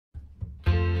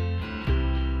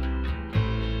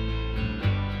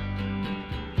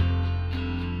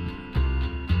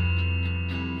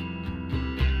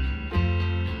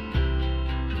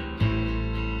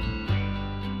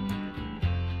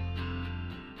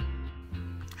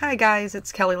Hi guys,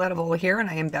 it's Kelly Latavola here, and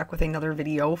I am back with another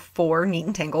video for Neat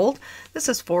and Tangled. This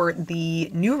is for the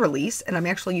new release, and I'm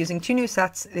actually using two new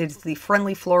sets. It's the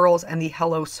Friendly Florals and the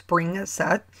Hello Spring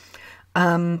set.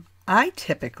 I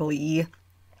typically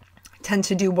tend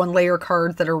to do one layer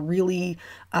cards that are really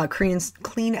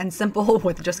clean and simple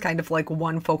with just kind of like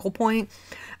one focal point.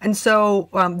 And so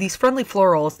these Friendly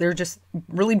Florals, they're just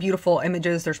really beautiful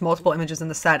images. There's multiple images in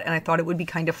the set, and I thought it would be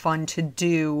kind of fun to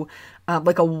do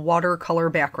like a watercolor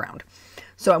background.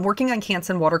 So I'm working on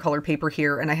Canson watercolor paper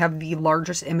here, and I have the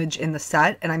largest image in the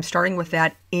set, and I'm starting with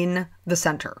that in the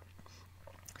center.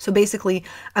 So basically,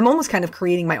 I'm almost kind of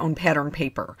creating my own pattern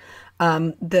paper.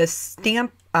 The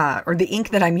stamp or the ink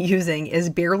that I'm using is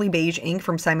Barely Beige ink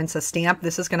from Simon Says Stamp.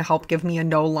 This is going to help give me a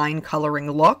no line coloring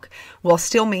look while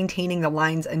still maintaining the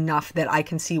lines enough that I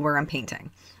can see where I'm painting.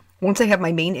 Once I have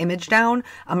my main image down,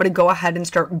 I'm going to go ahead and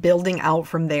start building out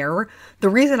from there. The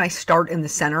reason I start in the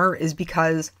center is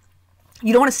because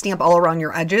you don't want to stamp all around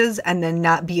your edges and then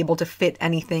not be able to fit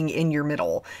anything in your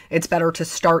middle. It's better to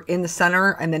start in the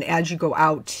center, and then as you go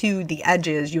out to the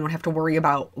edges, you don't have to worry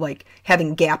about like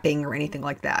having gapping or anything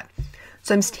like that.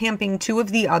 So I'm stamping two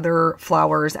of the other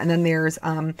flowers, and then there's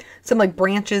some like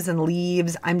branches and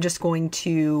leaves. I'm just going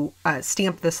to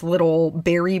stamp this little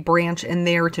berry branch in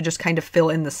there to just kind of fill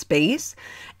in the space.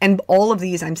 And all of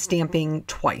these I'm stamping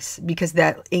twice because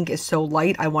that ink is so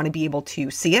light, I want to be able to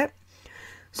see it.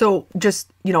 So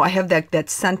just, you know, I have that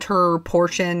center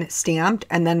portion stamped,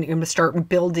 and then I'm going to start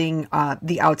building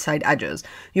the outside edges.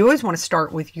 You always want to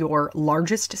start with your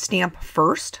largest stamp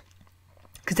first,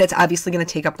 because that's obviously going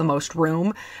to take up the most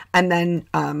room. And then,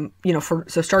 you know,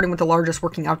 so starting with the largest,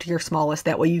 working out to your smallest,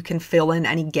 that way you can fill in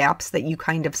any gaps that you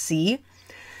kind of see.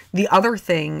 The other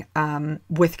thing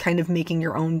with kind of making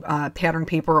your own pattern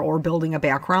paper or building a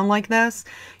background like this,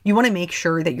 you want to make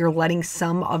sure that you're letting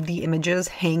some of the images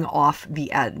hang off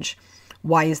the edge.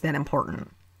 Why is that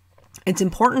important? It's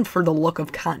important for the look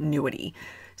of continuity.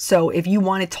 So if you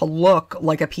want it to look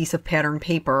like a piece of pattern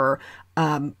paper,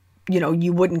 you know,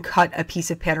 you wouldn't cut a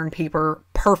piece of pattern paper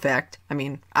perfect. I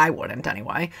mean, I wouldn't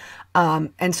anyway.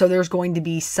 And so there's going to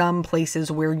be some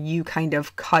places where you kind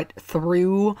of cut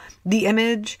through the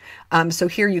image. So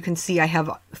here you can see I have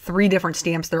 3 different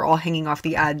stamps. They're all hanging off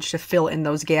the edge to fill in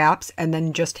those gaps, and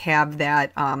then just have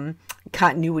that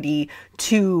continuity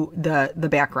to the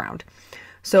background.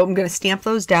 So I'm going to stamp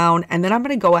those down, and then I'm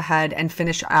going to go ahead and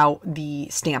finish out the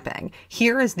stamping.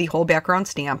 Here is the whole background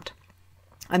stamped.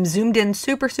 I'm zoomed in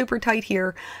super tight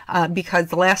here because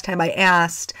the last time I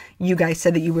asked, you guys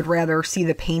said that you would rather see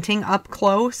the painting up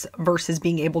close versus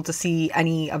being able to see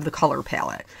any of the color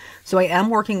palette. So I am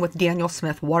working with Daniel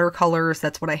Smith watercolors.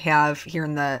 That's what I have here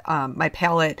in the my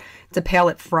palette. It's a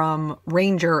palette from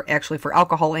Ranger, actually, for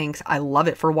alcohol inks. I love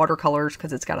it for watercolors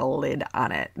because it's got a lid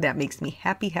on it. That makes me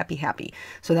happy.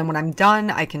 So then when I'm done,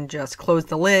 I can just close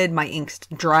the lid. My inks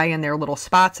dry in their little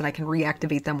spots, and I can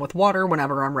reactivate them with water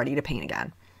whenever I'm ready to paint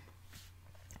again.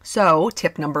 So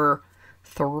tip number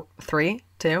 3,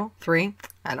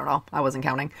 I don't know. I wasn't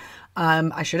counting.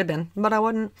 I should have been, but I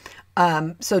wasn't.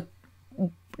 So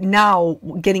now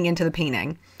getting into the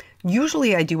painting,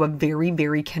 usually I do a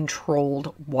very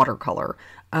controlled watercolor.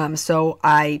 So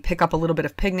I pick up a little bit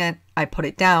of pigment, I put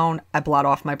it down, I blot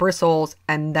off my bristles,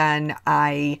 and then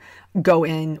I go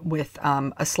in with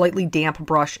a slightly damp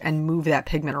brush and move that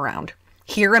pigment around.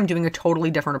 Here I'm doing a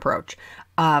totally different approach.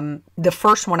 The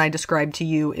first one I described to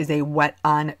you is a wet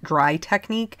on dry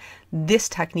technique. This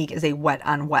technique is a wet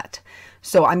on wet.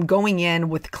 So I'm going in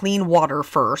with clean water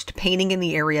first, painting in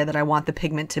the area that I want the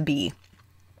pigment to be.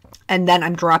 And then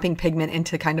I'm dropping pigment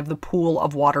into kind of the pool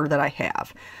of water that I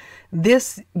have.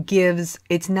 This gives,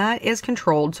 it's not as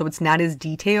controlled, so it's not as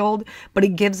detailed, but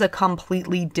it gives a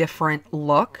completely different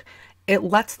look. It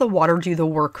lets the water do the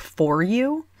work for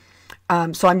you.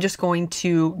 So I'm just going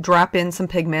to drop in some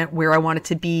pigment where I want it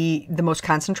to be the most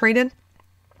concentrated.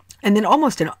 And then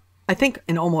I think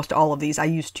in almost all of these, I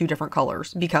use 2 different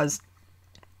colors because,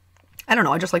 I don't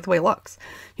know, I just like the way it looks.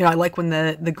 You know, I like when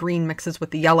the green mixes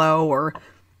with the yellow, or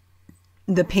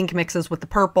the pink mixes with the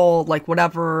purple, like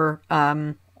whatever,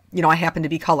 you know, I happen to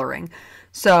be coloring.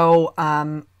 So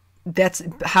that's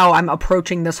how I'm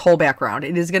approaching this whole background.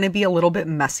 It is going to be a little bit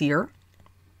messier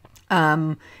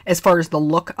as far as the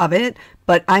look of it,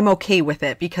 but I'm okay with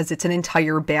it because it's an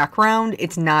entire background.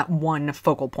 It's not one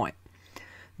focal point.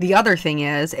 The other thing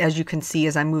is, as you can see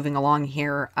as I'm moving along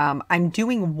here, I'm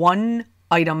doing one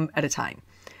item at a time.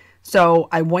 So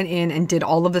I went in and did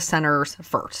all of the centers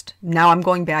first. Now I'm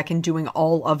going back and doing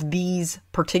all of these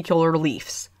particular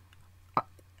leaves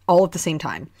all at the same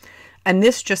time. And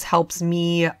this just helps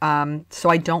me so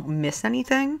I don't miss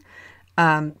anything.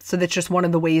 So that's just one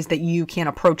of the ways that you can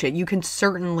approach it. You can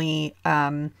certainly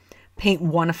paint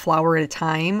one flower at a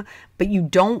time, but you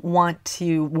don't want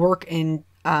to work in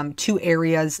two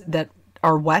areas that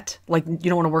are wet. Like, you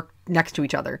don't want to work next to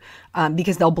each other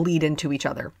because they'll bleed into each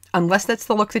other, unless that's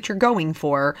the look that you're going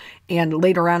for. And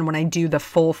later on, when I do the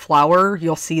full flower,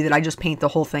 you'll see that I just paint the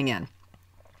whole thing in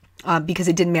because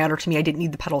it didn't matter to me. I didn't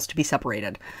need the petals to be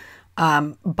separated.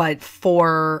 But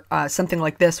for something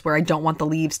like this, where I don't want the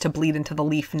leaves to bleed into the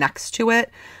leaf next to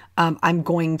it, I'm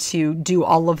going to do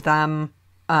all of them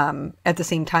at the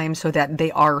same time so that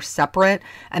they are separate.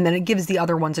 And then it gives the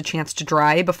other ones a chance to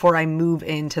dry before I move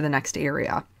into the next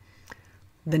area.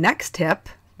 The next tip,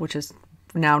 which is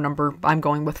now I'm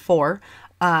going with 4,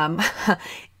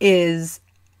 is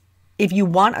if you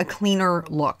want a cleaner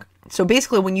look. So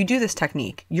basically, when you do this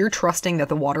technique, you're trusting that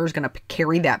the water is going to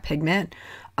carry that pigment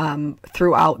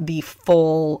throughout the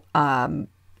full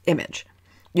image.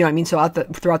 You know what I mean? So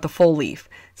throughout the full leaf.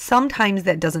 Sometimes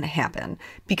that doesn't happen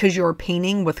because you're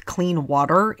painting with clean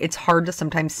water. It's hard to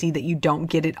sometimes see that you don't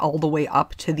get it all the way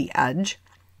up to the edge.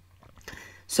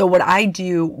 So what I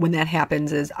do when that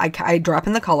happens is I drop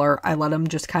in the color, I let them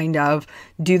just kind of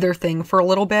do their thing for a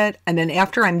little bit. And then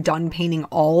after I'm done painting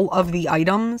all of the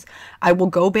items, I will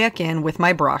go back in with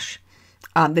my brush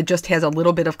that just has a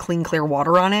little bit of clean, clear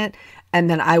water on it. And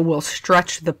then I will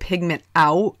stretch the pigment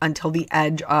out until the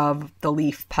edge of the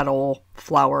leaf, petal,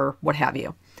 flower, what have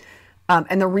you.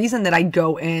 And the reason that I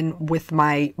go in with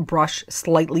my brush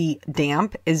slightly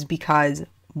damp is because,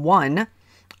 one,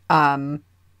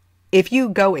 if you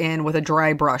go in with a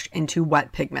dry brush into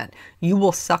wet pigment, you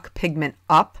will suck pigment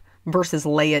up versus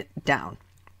lay it down.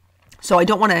 So I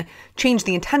don't want to change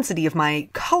the intensity of my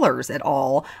colors at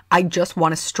all. I just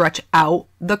want to stretch out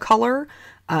the color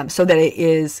so that it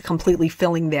is completely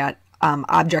filling that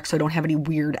object so I don't have any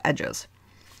weird edges.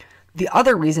 The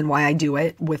other reason why I do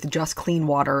it with just clean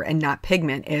water and not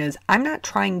pigment is I'm not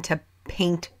trying to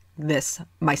paint this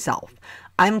myself.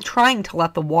 I'm trying to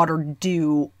let the water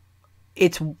do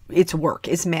its work,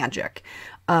 its magic,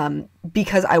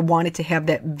 because I want it to have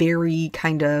that very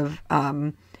kind of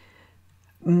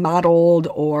mottled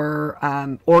or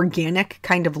organic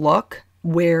kind of look,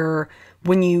 where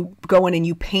when you go in and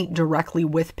you paint directly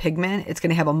with pigment, it's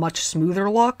going to have a much smoother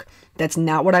look. That's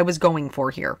not what I was going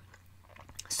for here.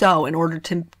 So in order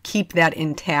to keep that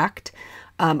intact,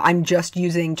 I'm just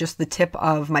using just the tip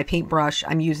of my paintbrush.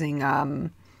 I'm using,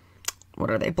 what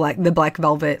are they? The Black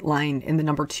Velvet line in the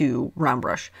number 2 round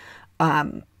brush.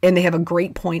 And they have a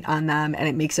great point on them, and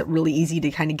it makes it really easy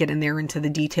to kind of get in there into the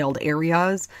detailed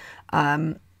areas.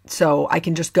 So I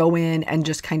can just go in and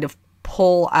just kind of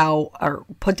pull out or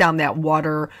put down that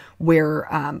water where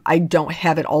I don't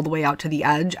have it all the way out to the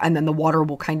edge, and then the water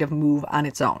will kind of move on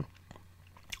its own.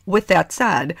 With that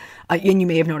said, and you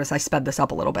may have noticed I sped this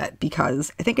up a little bit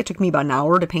because I think it took me about an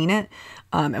hour to paint it,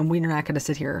 and we're not going to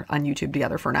sit here on YouTube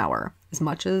together for an hour. As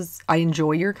much as I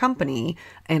enjoy your company,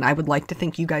 and I would like to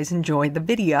think you guys enjoyed the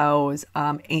videos,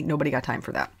 ain't nobody got time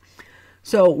for that.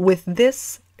 So with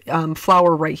this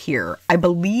flower right here, I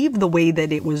believe the way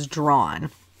that it was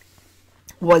drawn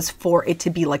was for it to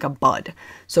be like a bud.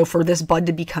 So for this bud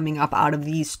to be coming up out of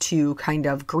these 2 kind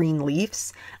of green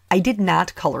leaves, I did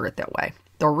not color it that way.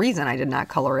 The reason I did not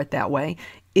color it that way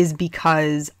is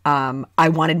because I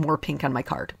wanted more pink on my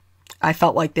card. I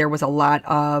felt like there was a lot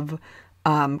of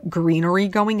greenery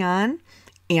going on,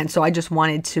 and so I just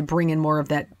wanted to bring in more of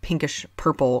that pinkish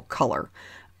purple color.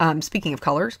 Speaking of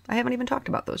colors, I haven't even talked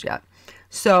about those yet.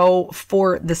 So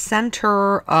for the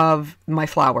center of my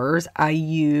flowers, I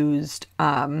used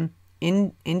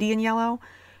Indian yellow,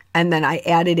 and then I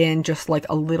added in just like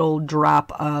a little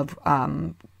drop of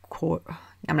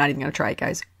I'm not even going to try it,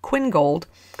 guys. Quin Gold.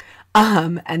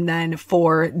 And then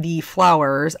for the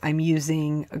flowers, I'm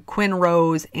using a Quin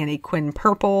Rose and a Quin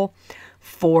Purple.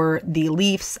 For the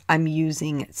leaves, I'm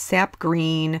using Sap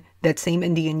Green, that same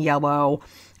Indian Yellow.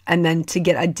 And then to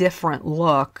get a different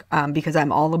look, because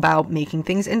I'm all about making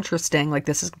things interesting, like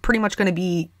this is pretty much going to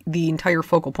be the entire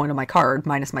focal point of my card,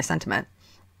 minus my sentiment.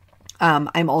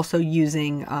 I'm also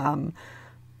using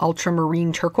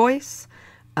Ultramarine Turquoise.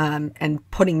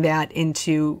 And putting that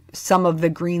into some of the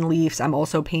green leaves. I'm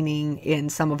also painting in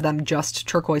some of them just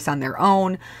turquoise on their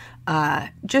own,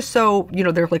 just so, you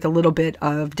know, there's like a little bit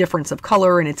of difference of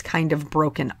color and it's kind of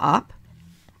broken up.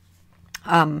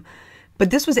 But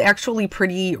this was actually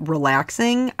pretty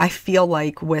relaxing. I feel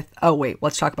like with, oh wait,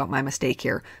 let's talk about my mistake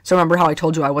here. So remember how I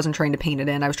told you I wasn't trying to paint it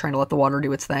in, I was trying to let the water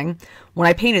do its thing. When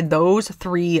I painted those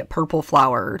 3 purple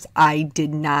flowers, I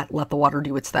did not let the water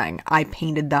do its thing. I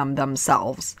painted them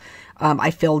themselves. I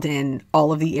filled in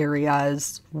all of the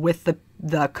areas with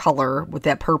the color with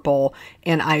that purple,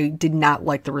 and I did not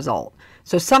like the result.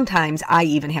 So sometimes I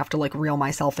even have to like reel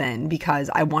myself in because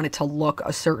I want it to look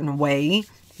a certain way.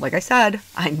 Like I said,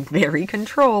 I'm very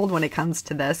controlled when it comes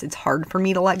to this. It's hard for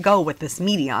me to let go with this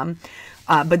medium.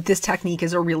 But this technique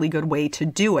is a really good way to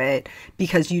do it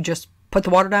because you just put the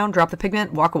water down, drop the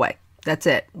pigment, walk away. That's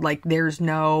it. Like there's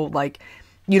no like,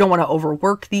 you don't want to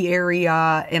overwork the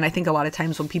area. And I think a lot of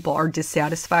times when people are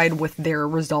dissatisfied with their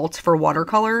results for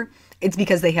watercolor, it's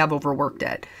because they have overworked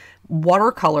it.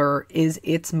 Watercolor is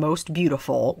its most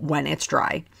beautiful when it's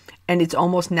dry. And it's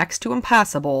almost next to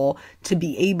impossible to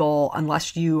be able,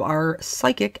 unless you are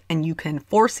psychic and you can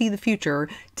foresee the future,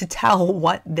 to tell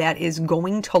what that is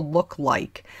going to look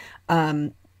like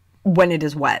when it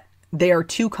is wet. They are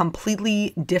two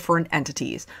completely different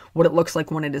entities. What it looks like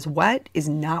when it is wet is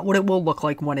not what it will look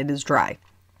like when it is dry.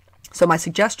 So my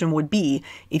suggestion would be,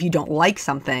 if you don't like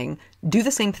something, do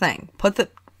the same thing. Put the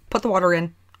water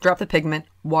in, drop the pigment,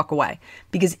 walk away.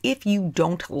 Because if you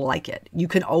don't like it, you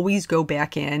can always go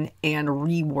back in and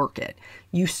rework it.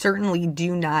 You certainly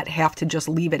do not have to just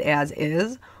leave it as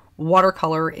is.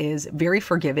 Watercolor is very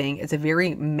forgiving. It's a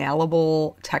very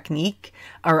malleable technique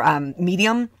or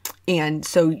medium. And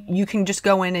so you can just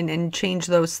go in and change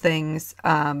those things,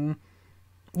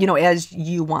 you know, as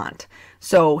you want.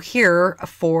 So here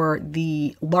for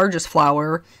the largest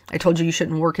flower, I told you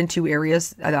shouldn't work in two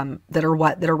areas that are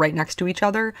wet, that are right next to each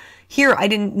other. Here, I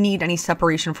didn't need any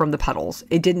separation from the petals.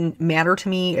 It didn't matter to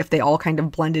me if they all kind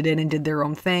of blended in and did their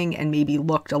own thing and maybe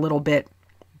looked a little bit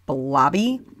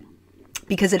blobby,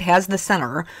 because it has the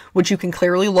center, which you can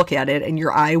clearly look at it and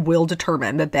your eye will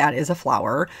determine that that is a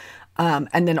flower.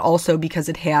 And then also because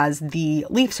it has the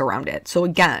leaves around it. So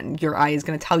again, your eye is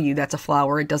going to tell you that's a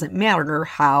flower. It doesn't matter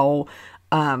how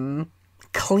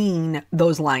clean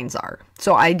those lines are.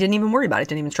 So I didn't even worry about it.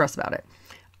 Didn't even stress about it.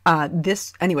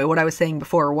 Anyway, what I was saying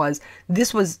before was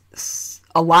this was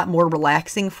a lot more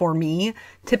relaxing for me.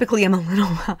 Typically, I'm a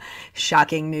little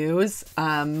shocking news.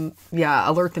 Yeah,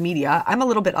 alert the media. I'm a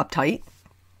little bit uptight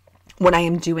when I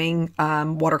am doing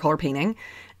watercolor painting.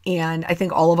 And I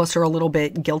think all of us are a little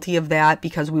bit guilty of that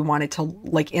because we want it to,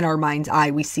 like in our mind's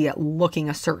eye, we see it looking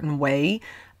a certain way.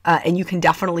 And you can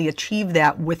definitely achieve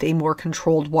that with a more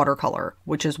controlled watercolor,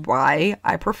 which is why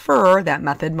I prefer that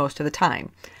method most of the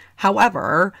time.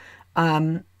 However,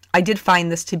 I did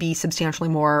find this to be substantially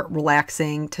more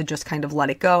relaxing to just kind of let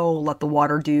it go, let the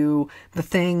water do the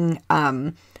thing.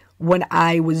 When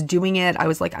I was doing it, I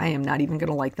was like, I am not even going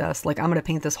to like this. Like, I'm going to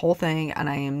paint this whole thing and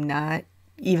I am not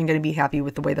even going to be happy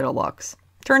with the way that it looks.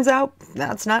 Turns out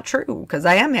that's not true because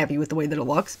I am happy with the way that it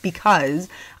looks because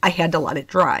I had to let it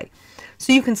dry.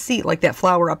 So you can see like that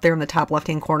flower up there in the top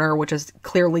left-hand corner, which is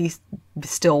clearly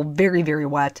still very, very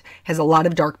wet, has a lot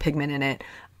of dark pigment in it.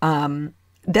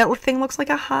 That thing looks like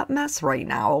a hot mess right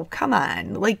now. Come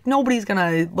on. Like nobody's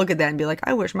going to look at that and be like,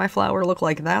 I wish my flower looked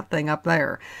like that thing up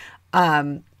there.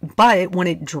 But when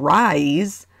it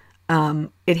dries,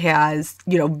 it has,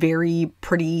 you know, very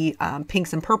pretty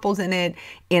pinks and purples in it,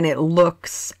 and it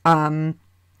looks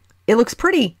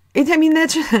pretty. I mean,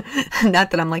 that's just,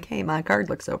 not that I'm like, hey, my card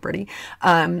looks so pretty,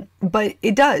 but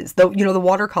it does. Though, you know, the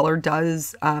watercolor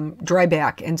does dry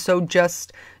back, and so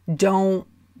just don't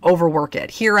overwork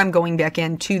it. Here I'm going back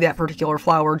into that particular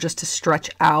flower just to stretch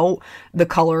out the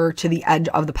color to the edge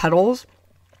of the petals,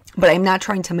 but I'm not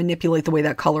trying to manipulate the way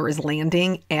that color is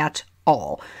landing at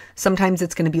all. Sometimes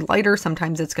it's going to be lighter,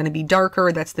 sometimes it's going to be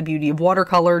darker. That's the beauty of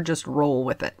watercolor. Just roll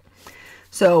with it.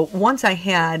 So once I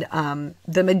had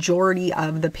the majority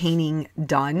of the painting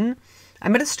done,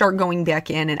 I'm going to start going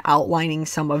back in and outlining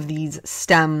some of these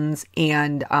stems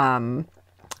and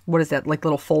what is that, like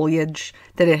little foliage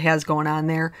that it has going on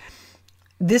there.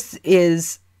 This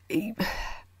is,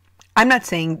 I'm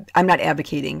not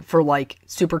advocating for like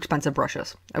super expensive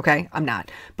brushes. Okay. I'm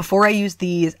not. Before I used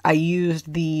these, I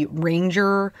used the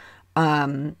Ranger,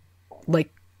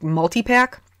 like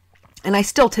multi-pack, and I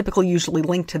still typically usually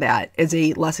link to that as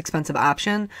a less expensive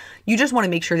option. You just want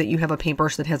to make sure that you have a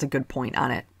paintbrush that has a good point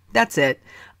on it. That's it.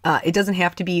 It doesn't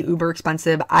have to be uber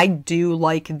expensive. I do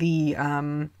like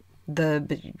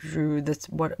this,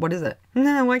 what is it?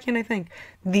 No, why can't I think?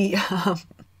 The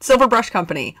Silver Brush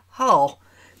Company. Oh,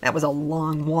 that was a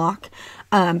long walk.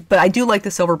 But I do like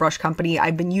the Silver Brush Company.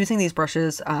 I've been using these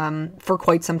brushes for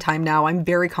quite some time now. I'm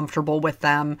very comfortable with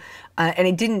them.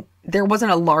 And there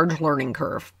wasn't a large learning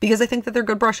curve because I think that they're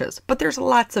good brushes. But there's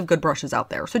lots of good brushes out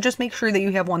there. So just make sure that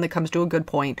you have one that comes to a good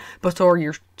point before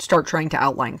you start trying to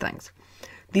outline things.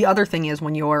 The other thing is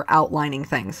when you're outlining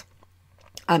things.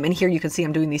 And here you can see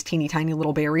I'm doing these teeny tiny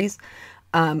little berries.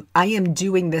 I am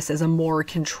doing this as a more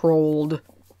controlled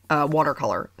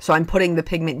watercolor. So I'm putting the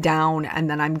pigment down and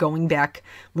then I'm going back,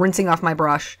 rinsing off my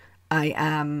brush. I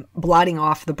am blotting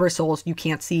off the bristles. You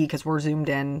can't see because we're zoomed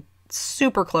in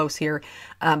super close here,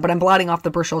 but I'm blotting off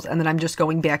the bristles and then I'm just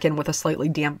going back in with a slightly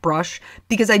damp brush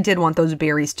because I did want those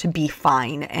berries to be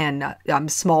fine and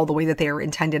small the way that they are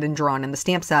intended and drawn in the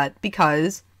stamp set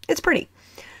because it's pretty.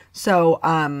 So,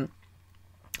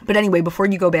 but anyway, before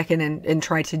you go back in and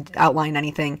try to outline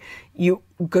anything,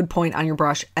 good point on your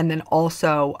brush. And then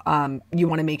also, you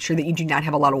want to make sure that you do not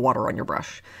have a lot of water on your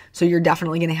brush. So you're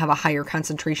definitely going to have a higher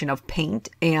concentration of paint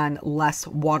and less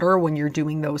water when you're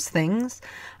doing those things,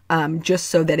 just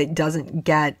so that it doesn't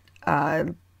get,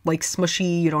 like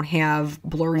smushy. You don't have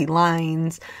blurry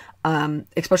lines,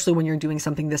 especially when you're doing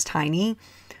something this tiny.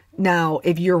 Now,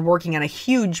 if you're working on a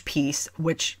huge piece,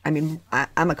 which, I mean,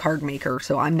 I'm a card maker,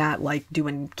 so I'm not like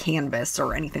doing canvas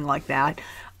or anything like that.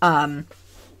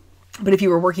 But if you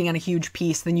were working on a huge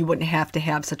piece, then you wouldn't have to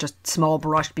have such a small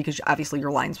brush because obviously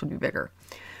your lines would be bigger.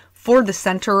 For the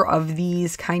center of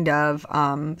these kind of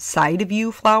side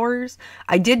view flowers,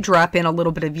 I did drop in a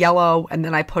little bit of yellow and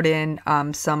then I put in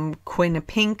some Quin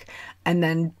pink, and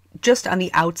then just on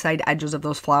the outside edges of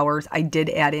those flowers, I did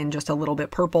add in just a little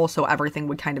bit purple so everything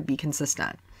would kind of be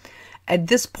consistent. At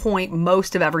this point,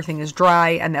 most of everything is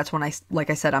dry, and that's when like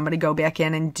I said, I'm going to go back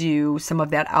in and do some of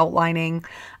that outlining.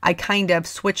 I kind of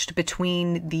switched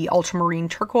between the ultramarine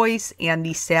turquoise and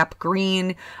the sap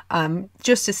green,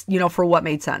 just to, you know, for what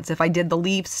made sense. If I did the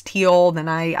leaves teal, then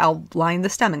I outlined the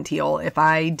stem in teal. If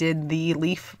I did the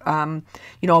leaf, you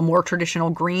know, a more traditional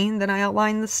green, then I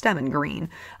outlined the stem in green.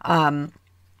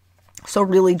 So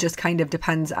really just kind of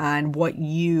depends on what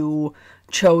you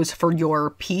chose for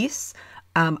your piece.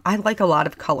 I like a lot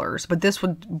of colors, but this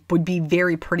would be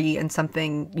very pretty in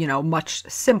something, you know, much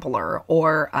simpler,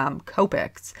 or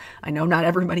Copics. I know not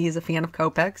everybody is a fan of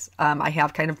Copics. I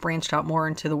have kind of branched out more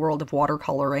into the world of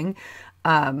watercoloring,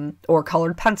 or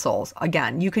colored pencils.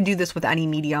 Again, you could do this with any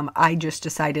medium. I just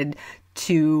decided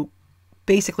to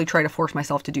basically try to force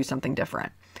myself to do something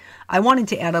different. I wanted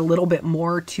to add a little bit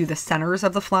more to the centers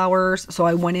of the flowers, so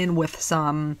I went in with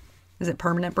some, is it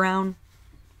permanent brown?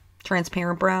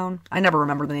 Transparent brown? I never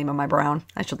remember the name of my brown.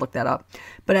 I should look that up.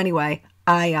 But anyway,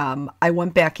 I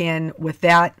went back in with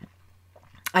that.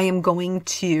 I am going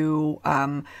to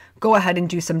go ahead and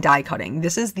do some die cutting.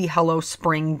 This is the Hello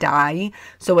Spring die,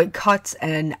 so it cuts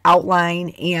an outline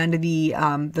and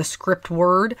the script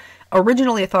word.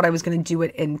 Originally, I thought I was going to do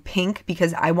it in pink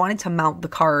because I wanted to mount the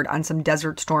card on some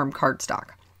Desert Storm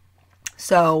cardstock.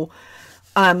 So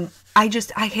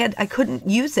I couldn't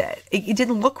use it. It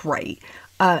didn't look right.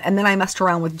 And then I messed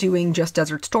around with doing just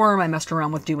Desert Storm. I messed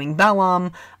around with doing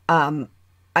vellum.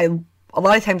 A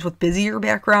lot of times with busier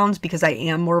backgrounds, because I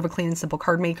am more of a clean and simple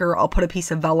card maker, I'll put a piece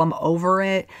of vellum over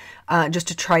it, just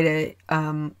to try to,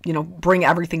 you know, bring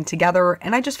everything together.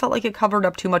 And I just felt like it covered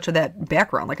up too much of that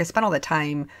background. Like I spent all that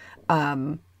time,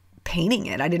 painting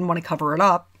it. I didn't want to cover it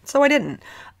up, so I didn't.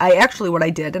 What I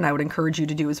did, and I would encourage you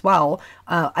to do as well,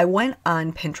 I went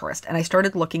on Pinterest and I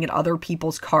started looking at other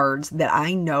people's cards that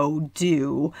I know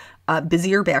do,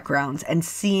 busier backgrounds, and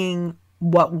seeing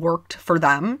what worked for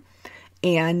them.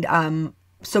 And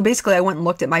so basically I went and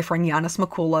looked at my friend Yanis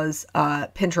Makula's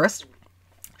Pinterest.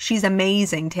 She's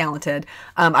amazing, talented.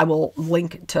 I will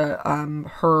link to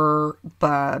her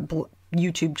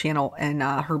YouTube channel and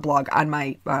her blog on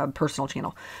my personal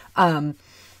channel.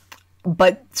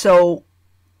 But so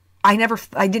I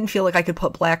didn't feel like I could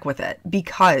put black with it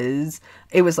because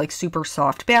it was like super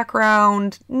soft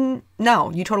background.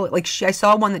 No, you totally, like I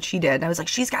saw one that she did and I was like,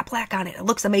 she's got black on it. It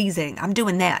looks amazing. I'm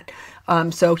doing that.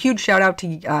 So huge shout out to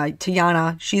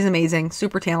Yana. She's amazing,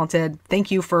 super talented.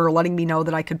 Thank you for letting me know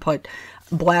that I could put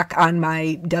black on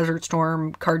my Desert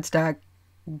Storm cardstock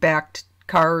backed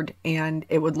card and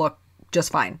it would look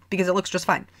just fine, because it looks just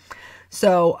fine.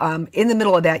 So, in the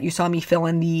middle of that, you saw me fill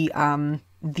in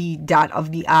the dot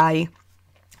of the eye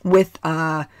with,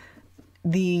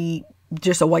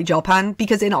 just a white gel pen,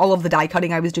 because in all of the die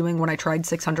cutting I was doing when I tried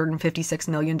 656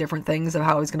 million different things of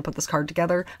how I was going to put this card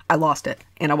together, I lost it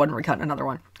and I wasn't recutting another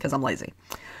one because I'm lazy.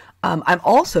 I'm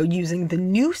also using the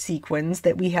new sequins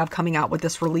that we have coming out with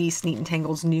this release, Neat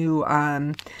Tangled's new,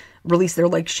 release. They're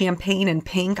like champagne and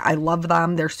pink. I love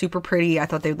them. They're super pretty. I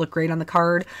thought they'd look great on the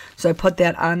card. So I put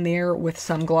that on there with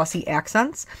some glossy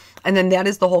accents. And then that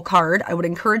is the whole card. I would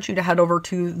encourage you to head over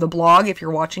to the blog if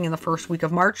you're watching in the first week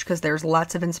of March, because there's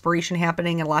lots of inspiration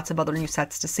happening and lots of other new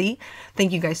sets to see.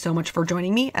 Thank you guys so much for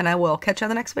joining me, and I will catch you on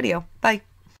the next video. Bye.